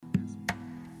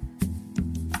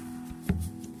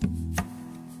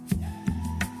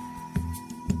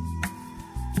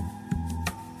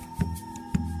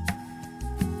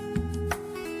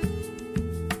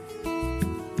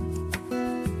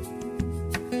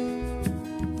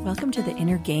Welcome to the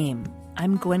Inner Game.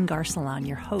 I'm Gwen Garcelon,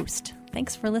 your host.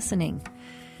 Thanks for listening.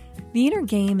 The Inner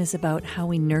Game is about how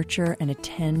we nurture and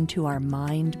attend to our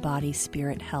mind, body,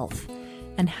 spirit health,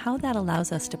 and how that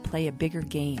allows us to play a bigger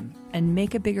game and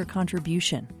make a bigger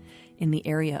contribution in the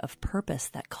area of purpose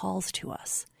that calls to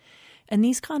us. And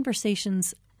these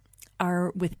conversations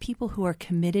are with people who are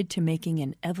committed to making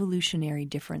an evolutionary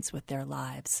difference with their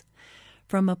lives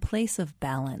from a place of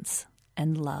balance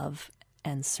and love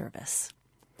and service.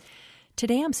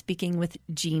 Today I'm speaking with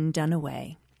Gene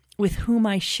Dunaway, with whom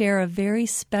I share a very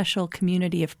special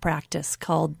community of practice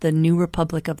called the New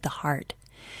Republic of the Heart.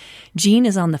 Gene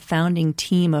is on the founding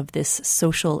team of this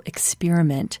social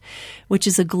experiment, which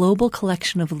is a global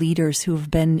collection of leaders who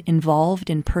have been involved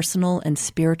in personal and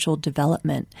spiritual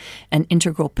development and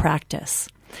integral practice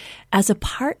as a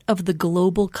part of the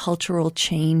global cultural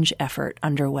change effort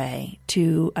underway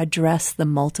to address the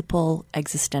multiple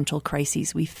existential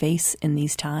crises we face in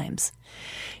these times.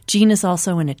 Gene is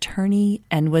also an attorney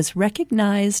and was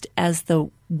recognized as the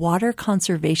Water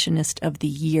Conservationist of the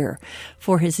Year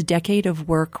for his decade of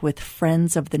work with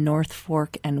Friends of the North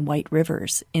Fork and White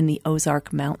Rivers in the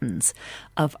Ozark Mountains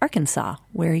of Arkansas,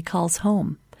 where he calls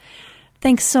home.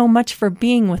 Thanks so much for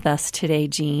being with us today,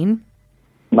 Gene.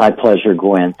 My pleasure,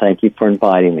 Gwen. Thank you for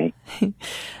inviting me.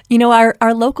 You know,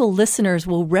 our local listeners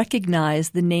will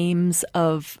recognize the names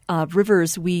of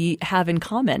rivers we have in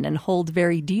common and hold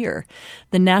very dear.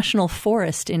 The national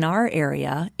forest in our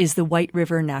area is the White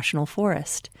River National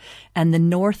Forest, and the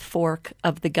North Fork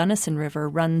of the Gunnison River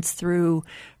runs through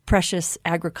precious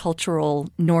agricultural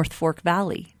North Fork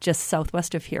Valley, just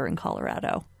southwest of here in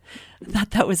Colorado. I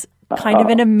thought that was kind of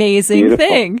an amazing beautiful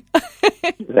thing.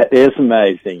 That is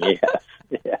amazing, yes.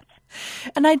 Yes.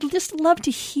 And I'd just love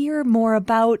to hear more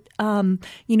about,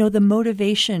 the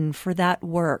motivation for that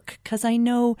work, because I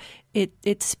know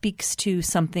it speaks to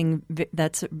something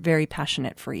that's very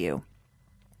passionate for you.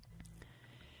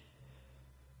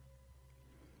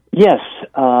 Yes.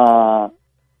 Some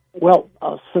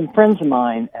friends of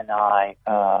mine and I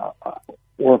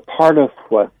were part of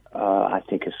what I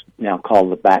think is now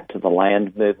called the Back to the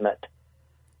Land movement.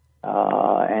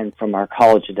 And from our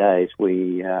college days,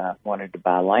 we wanted to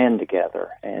buy land together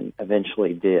and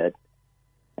eventually did.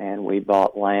 And we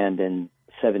bought land in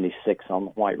 76 on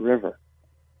the White River.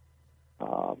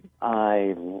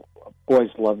 I always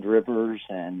loved rivers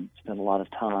and spent a lot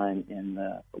of time in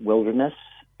the wilderness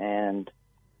and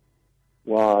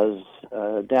was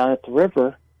down at the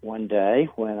river one day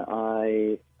when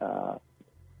I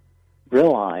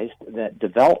realized that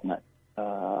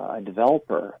a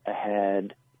developer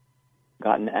had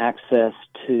gotten access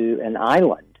to an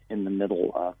island in the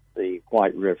middle of the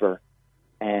White River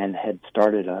and had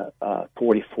started a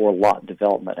 44-lot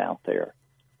development out there.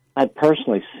 I'd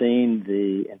personally seen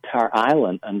the entire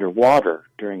island underwater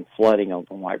during flooding on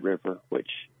the White River,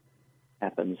 which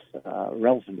happens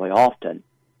relatively often.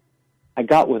 I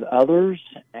got with others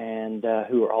and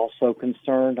who are also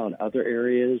concerned on other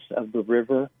areas of the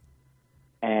river,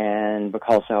 and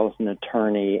because I was an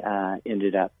attorney, I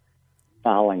ended up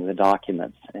filing the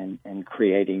documents and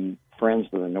creating Friends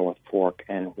of the North Fork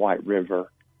and White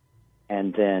River,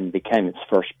 and then became its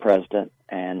first president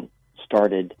and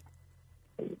started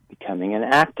becoming an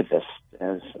activist,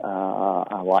 as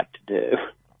I like to do.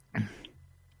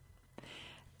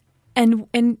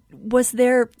 And was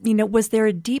there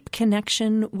a deep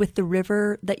connection with the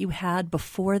river that you had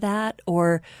before that,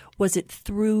 or was it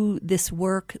through this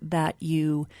work that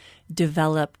you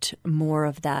developed more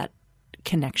of that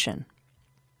connection?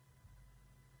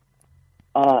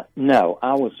 No,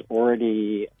 I was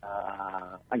already,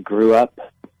 I grew up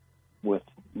with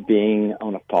being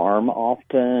on a farm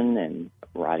often and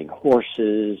riding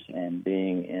horses and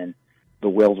being in the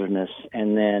wilderness.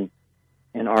 And then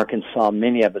in Arkansas,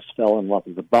 many of us fell in love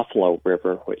with the Buffalo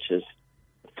River, which is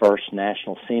the first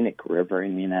national scenic river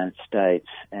in the United States,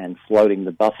 and floating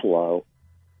the buffalo,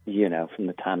 from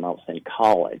the time I was in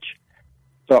college.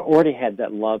 So I already had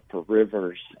that love for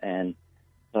rivers, and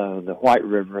so the White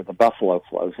River, the Buffalo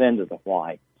flows into the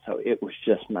White. So it was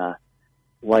just my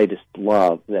latest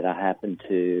love that I happened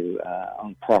to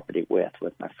own property with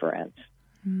my friends.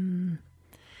 Mm.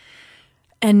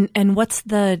 And what's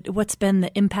been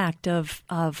the impact of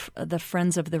the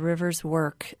Friends of the Rivers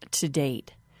work to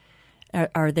date?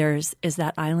 Is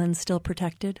that island still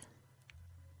protected?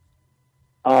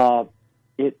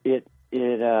 It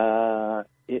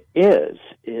is.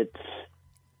 It's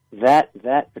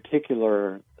that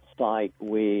particular site.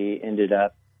 We ended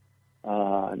up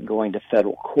going to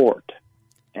federal court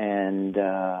and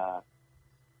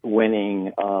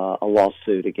winning a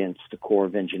lawsuit against the Corps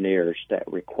of Engineers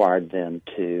that required them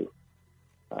to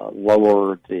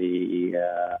lower the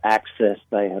access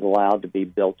they had allowed to be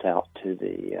built out to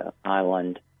the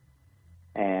island.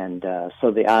 And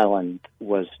so the island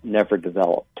was never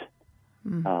developed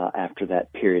after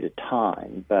that period of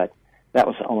time. But that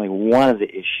was only one of the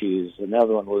issues.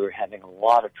 Another one we were having a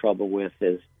lot of trouble with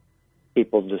is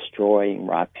people destroying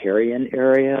riparian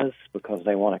areas because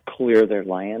they want to clear their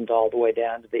land all the way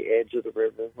down to the edge of the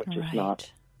river, which is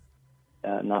not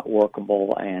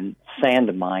workable, and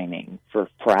sand mining for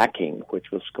fracking,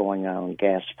 which was going on,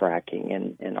 gas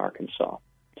fracking in Arkansas.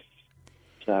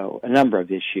 So a number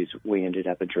of issues we ended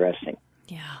up addressing.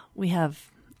 Yeah, we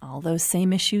have all those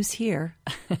same issues here.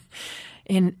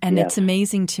 And it's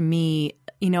amazing to me,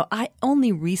 I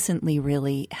only recently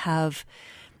really have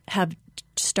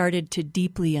started to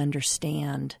deeply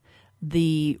understand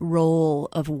the role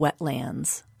of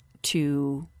wetlands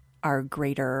to our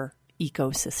greater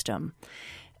ecosystem.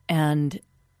 And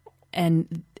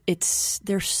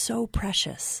they're so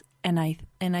precious. And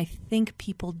I think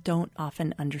people don't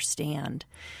often understand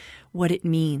what it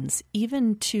means,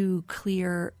 even to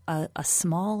clear a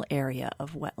small area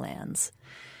of wetlands,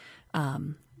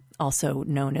 also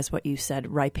known as what you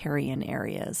said, riparian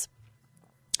areas.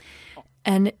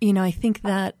 And I think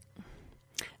that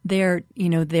they're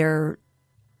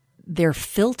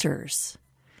filters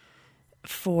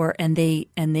for, and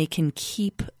they can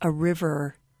keep a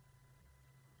river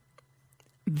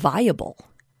viable.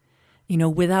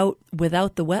 Without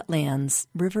the wetlands,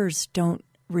 rivers don't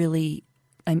really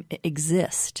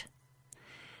exist.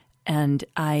 And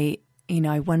I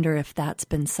wonder if that's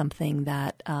been something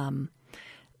that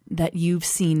that you've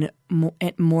seen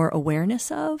more awareness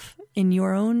of in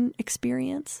your own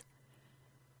experience.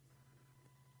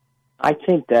 I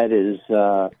think that is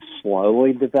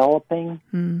slowly developing.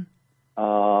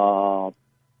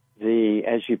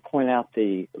 As you point out,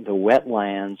 the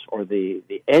wetlands or the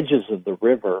edges of the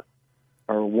river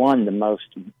are the most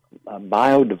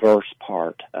biodiverse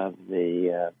part of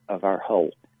of our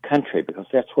whole country, because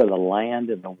that's where the land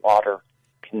and the water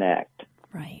connect.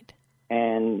 Right.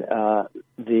 And so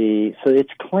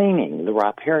it's cleaning, the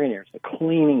riparian areas are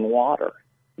cleaning water,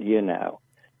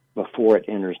 before it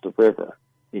enters the river.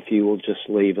 If you will just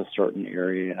leave a certain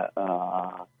area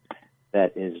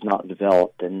that is not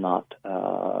developed and not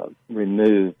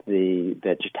remove the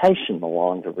vegetation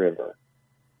along the river.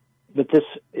 But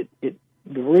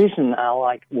the reason I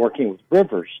like working with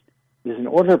rivers is, in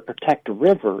order to protect a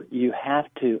river, you have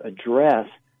to address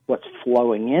what's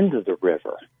flowing into the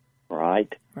river,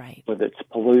 right? Right. Whether it's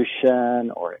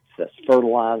pollution or excess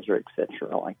fertilizer, et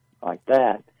cetera, like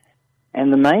that.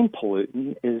 And the main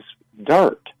pollutant is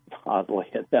dirt, oddly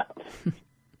enough.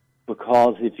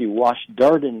 Because if you wash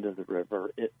dirt into the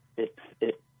river, it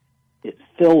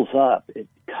fills up, it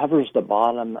covers the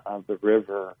bottom of the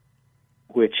river,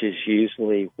 which is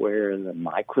usually where the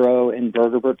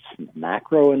microinvertebrates and the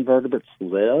macroinvertebrates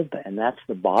live, and that's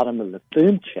the bottom of the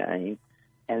food chain,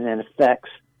 and then affects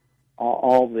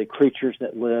all the creatures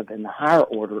that live in the higher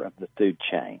order of the food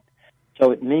chain.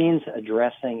 So it means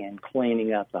addressing and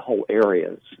cleaning up the whole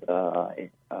areas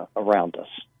around us.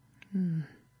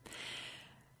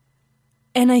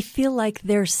 And I feel like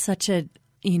there's such a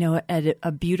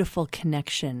beautiful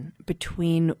connection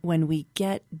between when we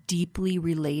get deeply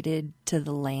related to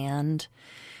the land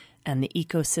and the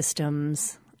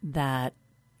ecosystems that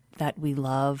we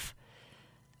love,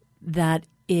 that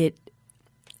it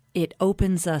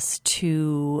opens us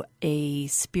to a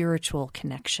spiritual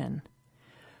connection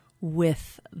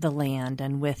with the land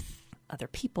and with other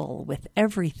people, with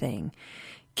everything.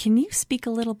 Can you speak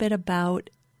a little bit about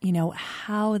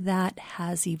how that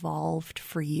has evolved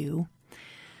for you,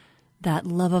 that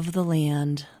love of the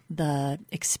land, the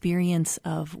experience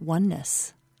of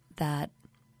oneness that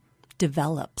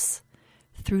develops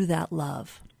through that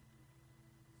love?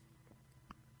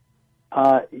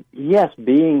 Yes,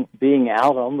 being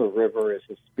out on the river is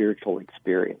a spiritual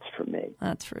experience for me.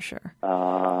 That's for sure.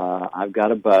 I've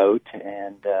got a boat,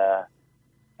 and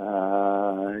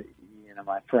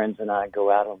my friends and I go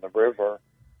out on the river,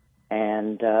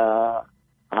 and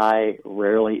I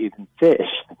rarely even fish.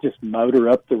 I just motor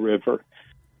up the river,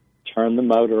 turn the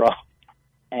motor off,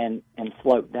 and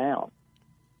float down.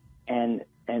 And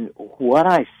what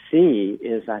I see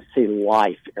is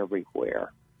life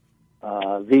everywhere.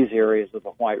 These areas of the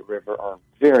White River are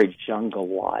very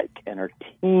jungle-like and are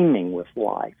teeming with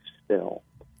life still.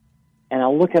 And I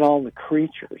look at all the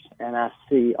creatures, and I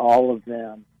see all of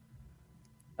them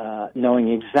knowing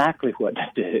exactly what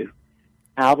to do,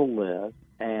 how to live,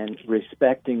 and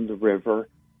respecting the river.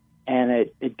 And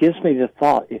it gives me the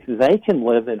thought, if they can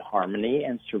live in harmony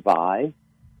and survive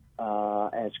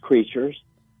as creatures,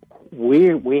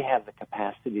 we have the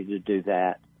capacity to do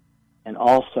that and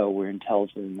also we're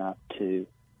intelligent enough to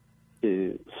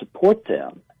support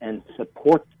them and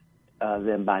support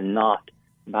them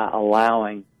by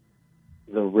allowing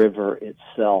the river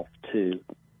itself to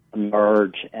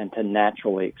emerge and to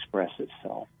naturally express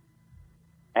itself.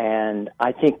 And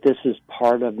I think this is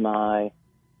part of my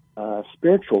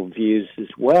spiritual views as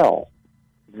well,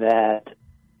 that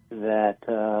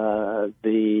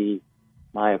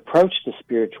my approach to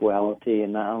spirituality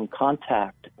and my own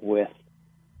contact with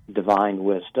divine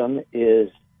wisdom is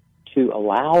to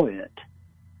allow it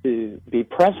to be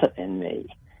present in me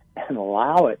and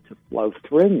allow it to flow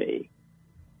through me,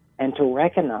 and to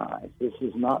recognize this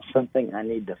is not something I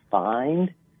need to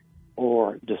find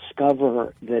or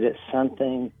discover, that it's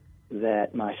something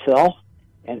that myself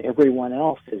and everyone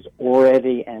else is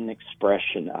already an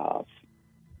expression of.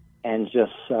 And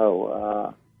just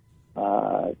so,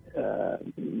 I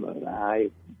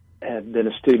have been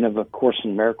a student of A Course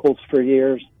in Miracles for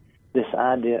years. This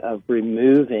idea of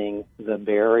removing the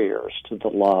barriers to the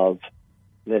love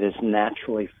that is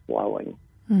naturally flowing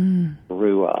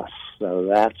through us. So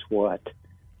that's what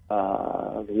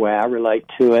the way I relate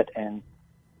to it, and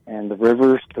the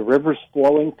river's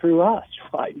flowing through us,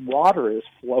 right? Water is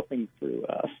flowing through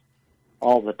us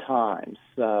all the time.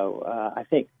 So I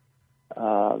think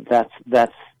that's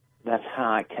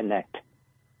how I connect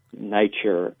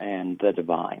nature and the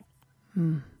divine.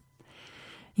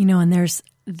 You know, and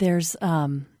there's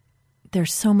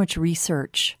so much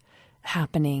research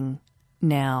happening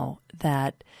now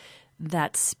that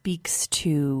speaks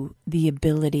to the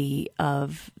ability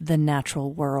of the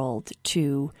natural world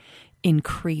to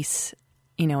increase,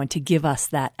 you know, and to give us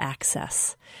that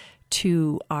access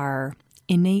to our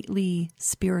innately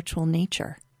spiritual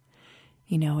nature.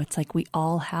 You know, it's like we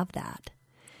all have that.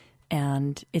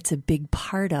 And it's a big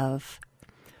part of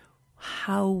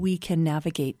how we can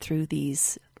navigate through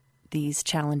these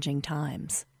challenging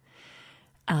times.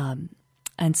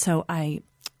 And so I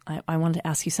wanted to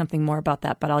ask you something more about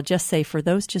that, but I'll just say, for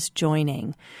those just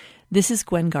joining, this is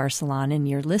Gwen Garcelon, and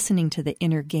you're listening to The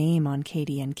Inner Game on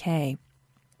KDNK.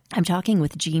 I'm talking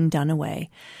with Gene Dunaway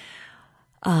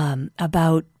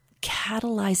about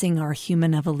catalyzing our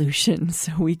human evolution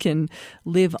so we can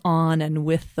live on and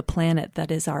with the planet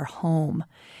that is our home.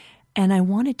 And I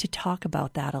wanted to talk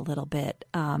about that a little bit,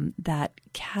 that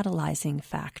catalyzing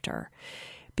factor,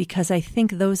 because I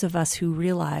think those of us who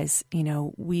realize, you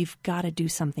know, we've got to do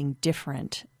something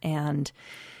different, and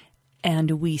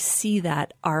we see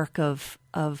that arc of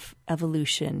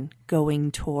evolution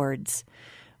going towards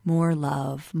more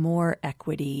love, more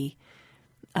equity.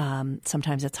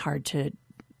 Sometimes it's hard to,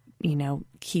 you know,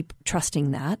 keep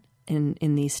trusting that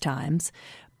in these times.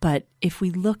 But if we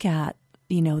look at,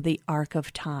 you know, the arc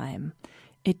of time,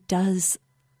 it does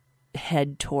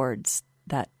head towards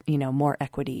that, you know, more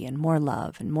equity and more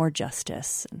love and more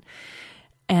justice.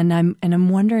 And I'm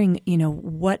wondering, you know,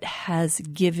 what has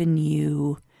given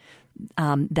you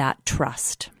that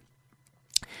trust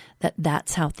that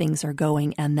that's how things are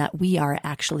going, and that we are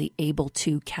actually able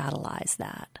to catalyze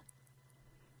that?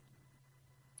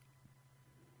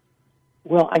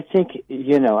 Well, I think,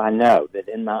 you know, I know that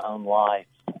in my own life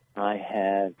I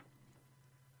have,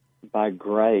 by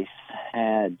grace,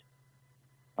 had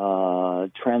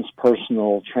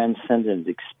transpersonal, transcendent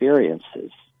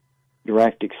experiences,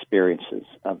 direct experiences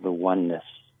of the oneness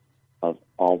of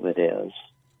all that is,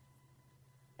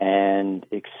 and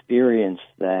experienced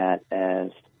that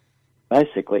as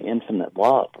basically infinite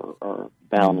love or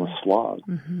boundless love.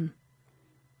 Mm-hmm.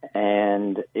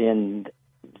 And in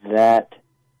that,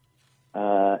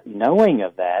 knowing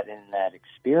of that, in that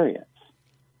experience,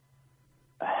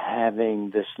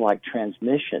 having this like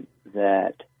transmission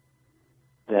that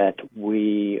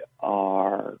we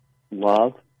are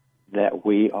love, that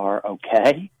we are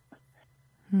okay,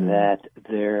 that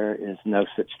there is no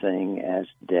such thing as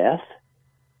death,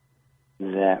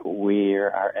 that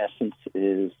our essence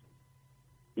is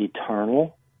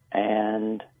eternal,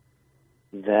 and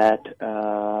that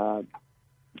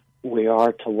we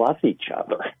are to love each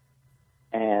other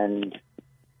and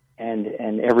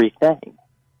everything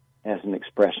as an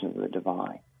expression of the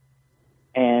divine.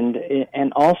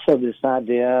 And also this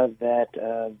idea that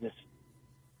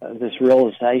this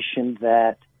realization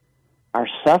that our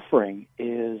suffering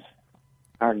is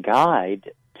our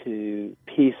guide to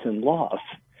peace and love,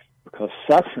 because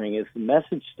suffering is the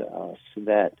message to us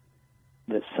that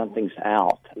something's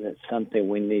out, that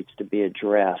something needs to be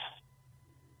addressed.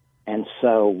 And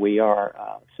so we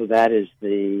are. So that is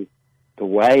the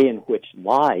way in which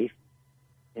life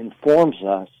informs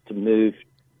us to move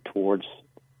towards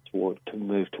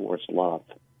love.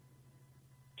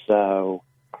 So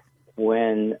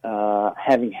when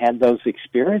having had those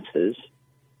experiences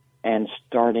and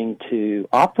starting to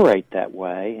operate that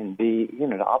way and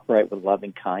to operate with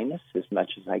loving kindness as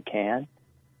much as I can,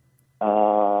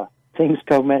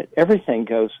 everything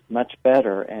goes much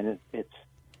better, and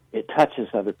it touches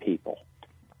other people.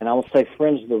 And I will say,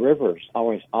 Friends of the Rivers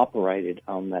always operated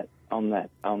on that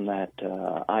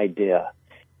idea,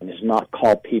 and is not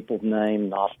call people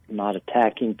names, not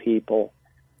attacking people,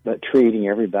 but treating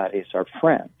everybody as our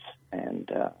friends.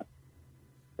 And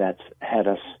that's had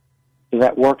us. So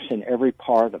that works in every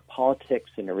part of politics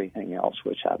and everything else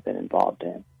which I've been involved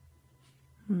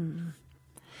in.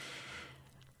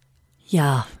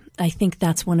 Yeah, I think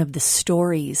that's one of the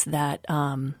stories that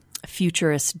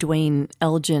futurist Dwayne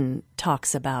Elgin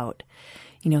talks about.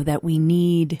 That we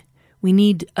need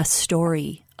a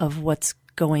story of what's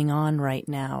going on right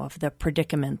now, of the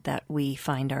predicament that we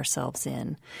find ourselves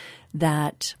in,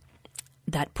 that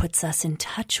puts us in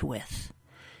touch with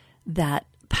that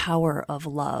power of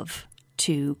love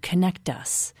to connect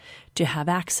us, to have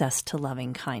access to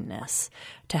loving kindness,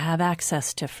 to have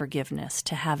access to forgiveness,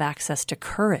 to have access to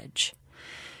courage,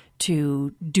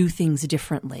 to do things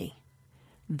differently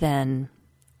than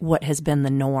what has been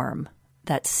the norm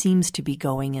that seems to be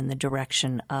going in the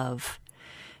direction of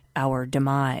our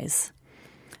demise.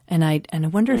 And I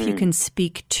wonder if you can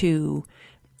speak to,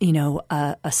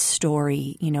 a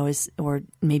story, or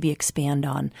maybe expand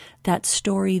on that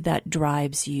story that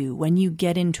drives you when you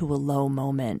get into a low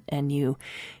moment and you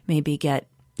maybe get,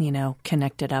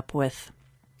 connected up with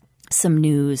some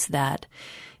news that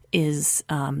is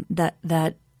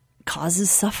that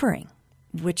causes suffering,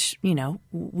 which,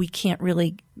 we can't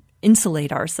really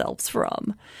insulate ourselves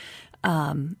from.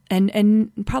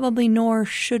 And probably nor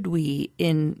should we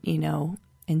in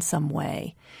some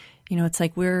way. It's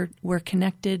like we're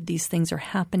connected. These things are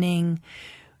happening.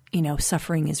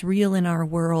 Suffering is real in our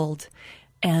world.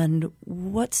 And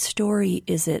what story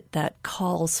is it that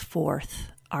calls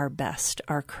forth our best,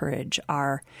 our courage,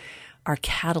 our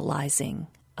catalyzing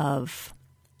of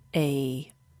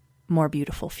a more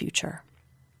beautiful future?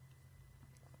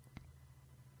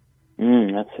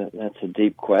 That's a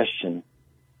deep question.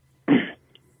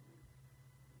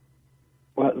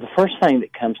 Well, the first thing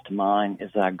that comes to mind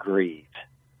is I grieve.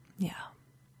 Yeah,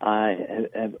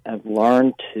 I've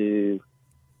learned to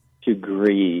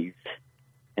grieve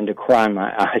and to cry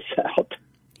my eyes out.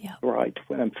 Yeah, right,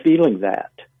 when I'm feeling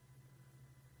that.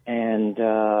 And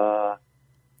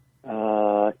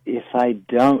if I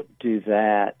don't do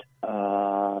that,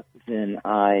 then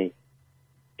I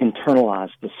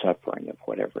internalize the suffering of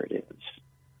whatever it is,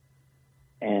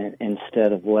 and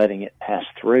instead of letting it pass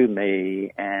through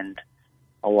me and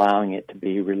allowing it to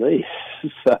be released.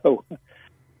 So,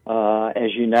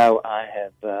 as you know, I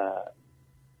have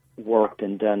worked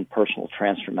and done personal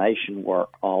transformation work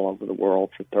all over the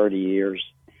world for 30 years,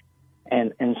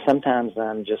 and sometimes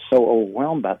I'm just so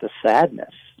overwhelmed by the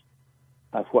sadness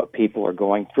of what people are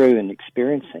going through and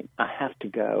experiencing. I have to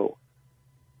go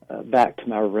back to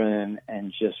my room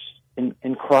and just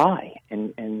and cry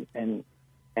and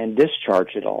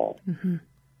discharge it all. Mm-hmm.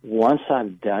 Once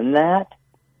I've done that,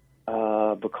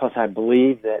 because I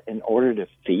believe that in order to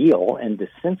feel and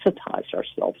desensitize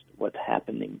ourselves to what's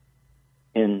happening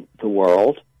in the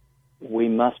world, we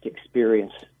must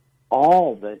experience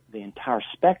all the entire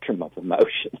spectrum of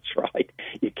emotions, right?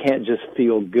 You can't just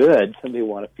feel good. Some people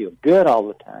want to feel good all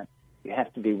the time. You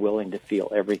have to be willing to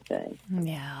feel everything.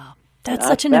 Yeah. That's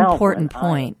such an important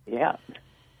point. Yeah.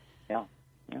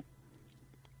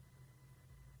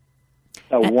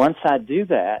 So once I do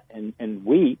that and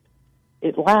weep,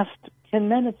 it lasts 10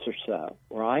 minutes or so,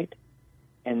 right?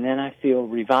 And then I feel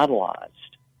revitalized.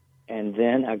 And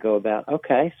then I go about,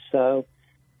 okay, so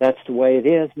that's the way it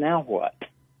is. Now what?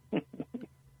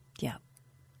 Yeah.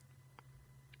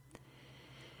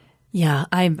 Yeah,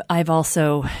 I've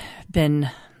also been,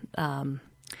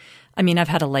 I've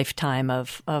had a lifetime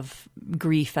of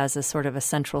grief as a sort of a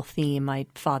central theme. My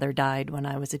father died when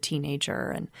I was a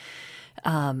teenager,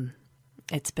 and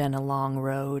it's been a long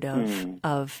road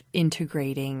of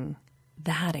integrating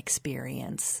that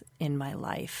experience in my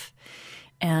life,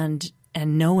 and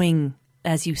knowing,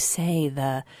 as you say,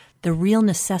 the real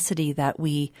necessity that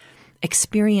we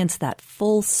experience that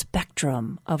full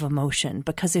spectrum of emotion,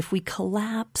 because if we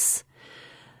collapse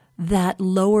that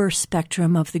lower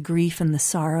spectrum of the grief and the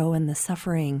sorrow and the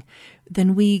suffering,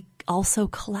 then we also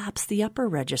collapse the upper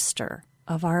register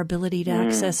of our ability to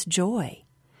access joy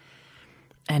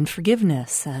and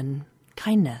forgiveness and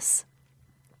kindness.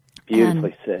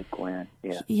 Beautifully said, Gwen.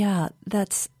 Yeah. Yeah,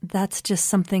 that's just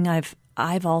something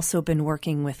I've also been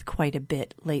working with quite a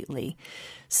bit lately.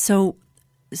 So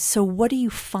So what do you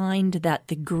find that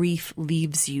the grief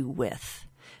leaves you with?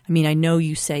 I mean, I know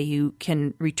you say you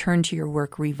can return to your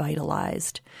work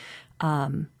revitalized.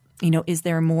 Is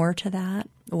there more to that,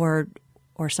 or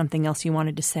something else you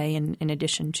wanted to say in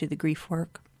addition to the grief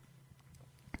work?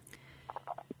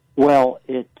 Well,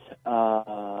 it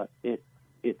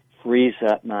frees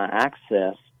up my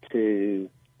access to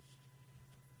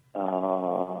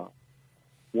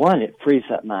one. It frees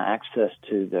up my access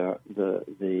to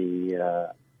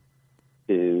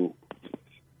to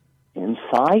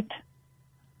insight.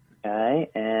 Okay,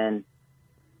 and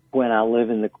when I live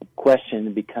in the question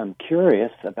and become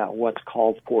curious about what's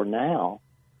called for now,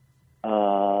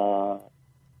 I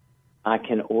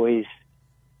can always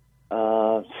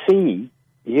see,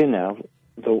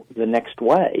 the next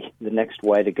way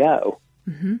to go,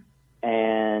 mm-hmm.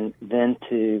 and then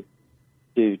to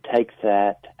take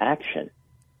that action,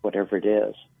 whatever it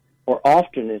is. Or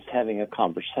often it's having a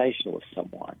conversation with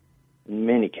someone. In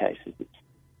many cases, it's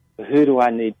who do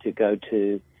I need to go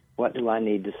to? What do I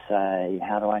need to say?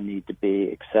 How do I need to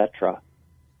be, etc.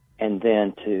 And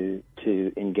then to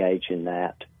engage in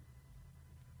that.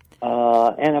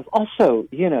 And I've also,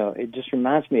 it just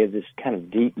reminds me of this kind of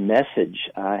deep message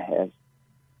I have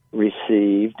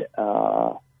received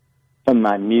from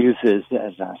my muses,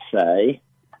 as I say.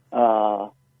 I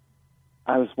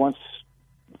was once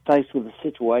faced with a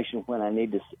situation when I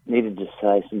needed to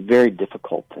say some very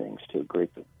difficult things to a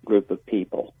group of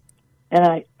people, and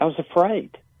I was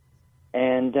afraid,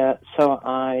 and so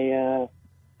I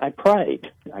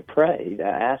prayed. I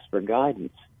asked for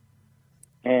guidance,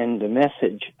 and the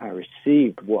message I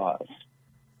received was,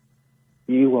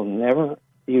 "You will never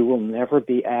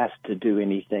be asked to do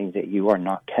anything that you are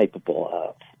not capable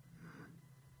of."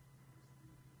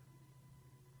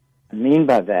 I mean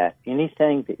by that,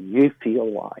 anything that you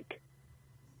feel like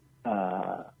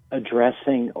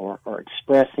addressing or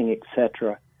expressing,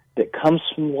 etc., that comes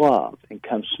from love and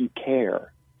comes from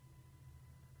care,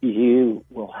 you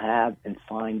will have and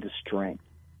find the strength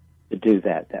to do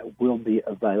that. That will be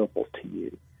available to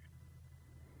you.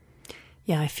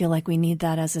 Yeah, I feel like we need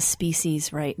that as a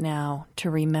species right now, to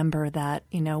remember that,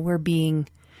 we're being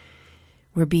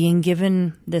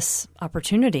given this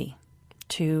opportunity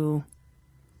to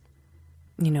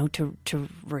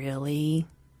really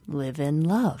live in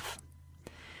love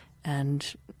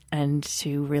and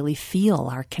to really feel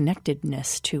our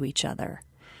connectedness to each other.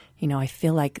 I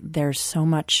feel like there's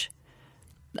something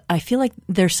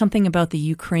about the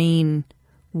Ukraine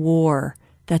war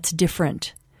that's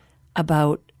different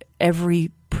about every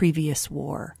previous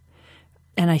war.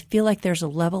 And I feel like there's a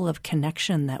level of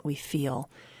connection that we feel,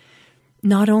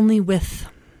 not only with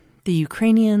the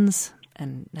Ukrainians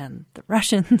and the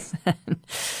Russians, and,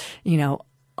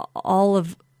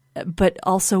 but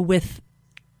also with,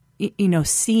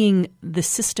 seeing the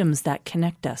systems that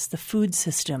connect us, the food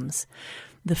systems,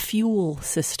 the fuel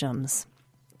systems,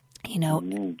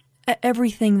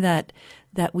 everything that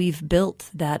we've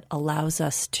built that allows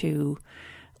us to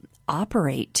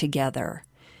operate together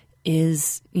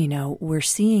is, we're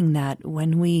seeing that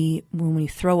when we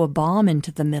throw a bomb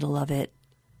into the middle of it,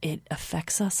 it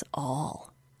affects us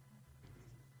all.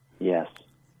 Yes.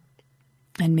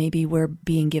 And maybe we're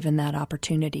being given that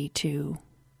opportunity to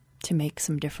make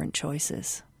some different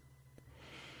choices.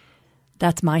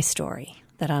 That's my story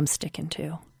that I'm sticking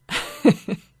to.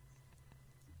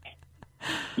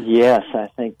 Yes, I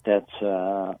think that's,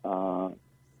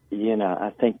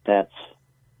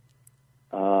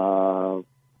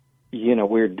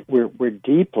 we're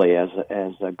deeply, as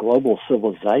a global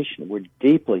civilization, we're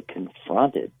deeply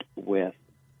confronted with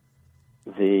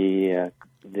the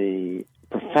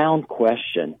profound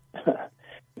question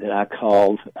that I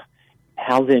called,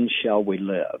 how then shall we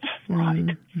live,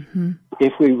 right? Mm-hmm.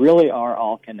 If we really are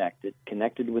all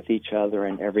connected with each other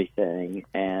and everything,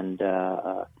 and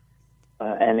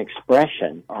an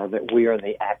expression, or that we are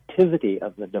the activity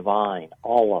of the divine,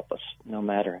 all of us, no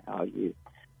matter how you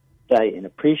say and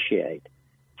appreciate,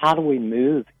 how do we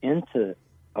move into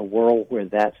a world where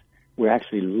we're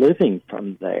actually living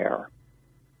from there?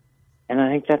 And I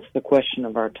think that's the question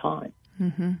of our time.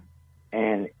 Mm-hmm.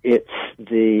 And it's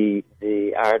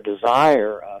our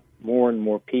desire of more and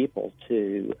more people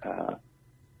to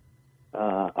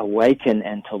awaken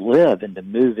and to live and to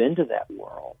move into that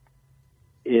world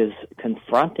is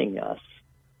confronting us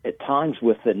at times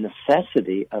with the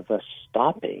necessity of us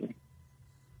stopping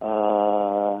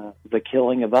the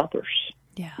killing of others,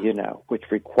 which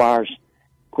requires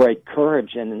great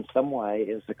courage and in some way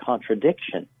is a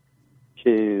contradiction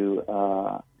to,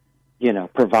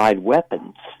 provide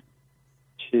weapons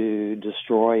to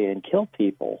destroy and kill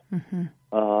people. Mm-hmm.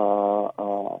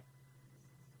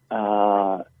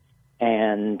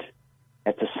 And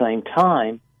at the same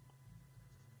time,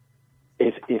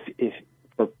 if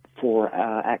for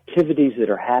activities that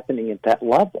are happening at that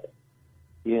level,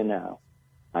 I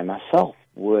myself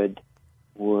would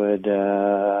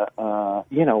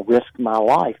risk my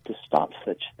life to stop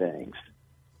such things.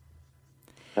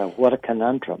 So what a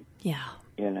conundrum. Yeah.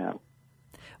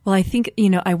 Well, I think,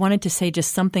 I wanted to say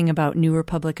just something about New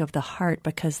Republic of the Heart,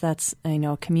 because that's,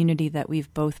 a community that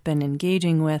we've both been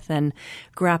engaging with and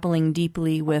grappling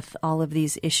deeply with all of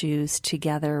these issues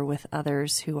together with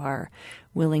others who are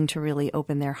willing to really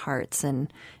open their hearts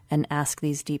and ask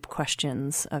these deep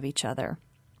questions of each other.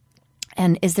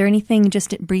 And is there anything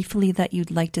just briefly that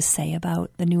you'd like to say about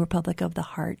the New Republic of the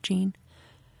Heart, Gene?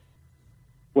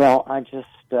 Well, I just,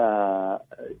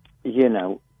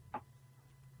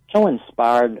 so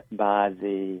inspired by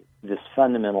this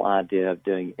fundamental idea of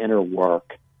doing inner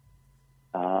work,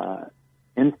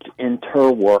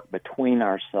 inter work between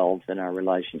ourselves and our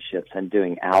relationships, and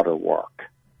doing outer work,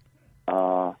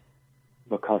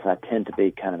 because I tend to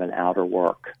be kind of an outer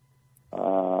work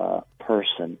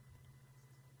person,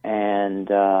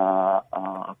 and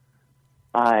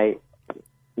I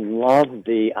love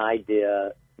the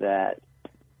idea that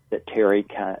Terry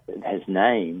has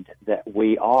named, that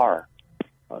we are.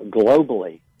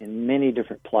 Globally, in many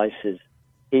different places,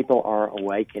 people are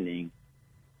awakening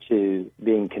to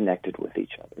being connected with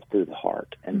each other through the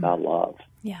heart and by love.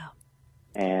 Yeah.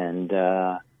 And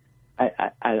I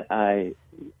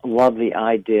love the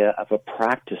idea of a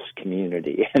practice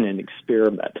community and an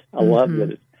experiment. I love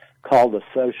that it's called a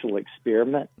social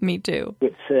experiment. Me too.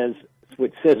 Which says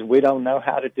we don't know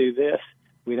how to do this.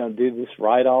 We don't do this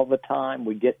right all the time.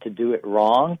 We get to do it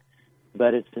wrong.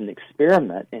 But it's an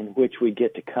experiment in which we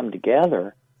get to come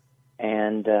together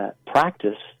and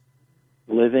practice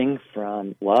living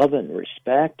from love and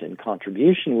respect and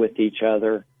contribution with each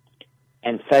other,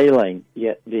 and failing,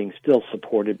 yet being still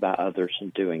supported by others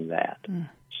in doing that.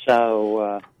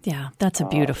 So that's a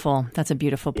beautiful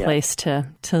place to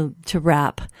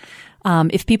wrap.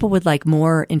 If people would like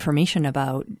more information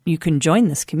about, you can join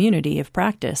this community of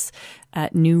practice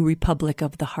at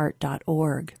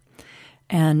newrepublicoftheheart.org.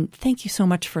 And thank you so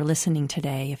much for listening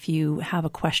today. If you have a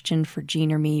question for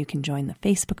Gene or me, you can join the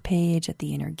Facebook page at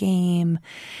The Inner Game.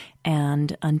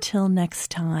 And until next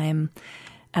time,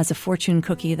 as a fortune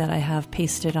cookie that I have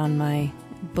pasted on my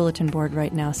bulletin board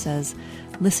right now says,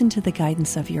 listen to the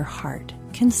guidance of your heart.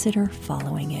 Consider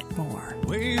following it more.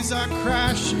 Waves are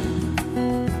crashing,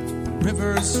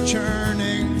 rivers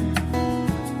churning,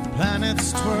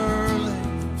 planets twirling.